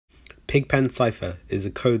Pigpen Cipher is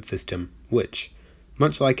a code system which,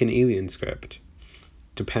 much like an alien script,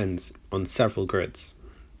 depends on several grids.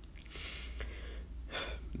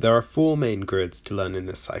 There are 4 main grids to learn in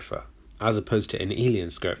this cipher, as opposed to an alien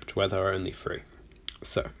script where there are only 3.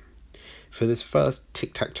 So, for this first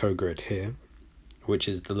tic-tac-toe grid here, which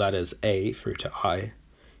is the letters A through to I,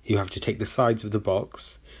 you have to take the sides of the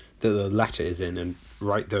box that the letter is in and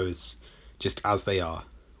write those just as they are,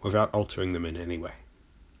 without altering them in any way.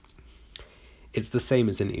 It's the same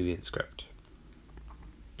as an alien script.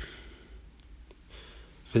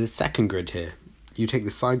 For the second grid here, you take the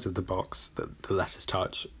sides of the box that the letters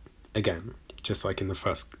touch, again, just like in the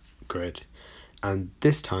first grid, and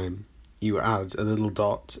this time you add a little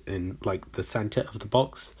dot in like the center of the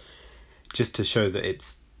box, just to show that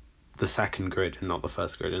it's the second grid and not the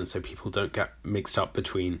first grid, and so people don't get mixed up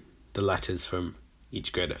between the letters from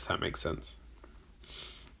each grid, if that makes sense.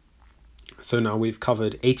 So now we've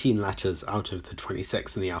covered 18 letters out of the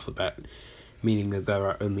 26 in the alphabet, meaning that there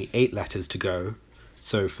are only 8 letters to go.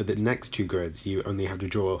 So for the next 2 grids, you only have to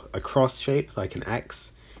draw a cross shape like an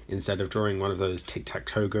X, instead of drawing one of those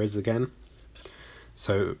tic-tac-toe grids again.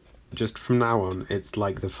 So just from now on, it's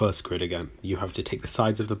like the first grid again. You have to take the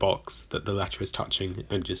sides of the box that the letter is touching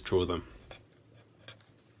and just draw them.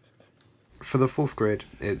 For the 4th grid,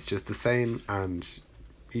 it's just the same, and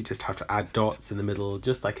you just have to add dots in the middle,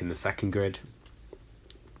 just like in the second grid.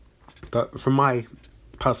 But from my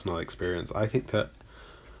personal experience, I think that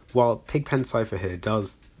while Pigpen Cipher here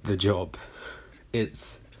does the job,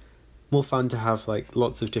 it's more fun to have like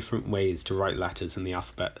lots of different ways to write letters in the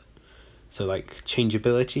alphabet. So like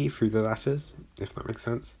changeability through the letters, if that makes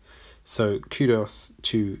sense. So kudos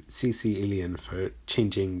to CC Alien for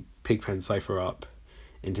changing Pigpen Cipher up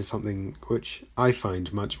into something which I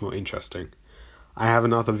find much more interesting. I have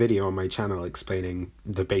another video on my channel explaining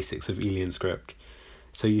the basics of alien script,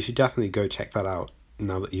 so you should definitely go check that out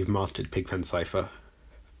now that you've mastered Pigpen Cipher.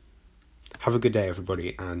 Have a good day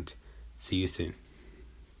everybody, and see you soon.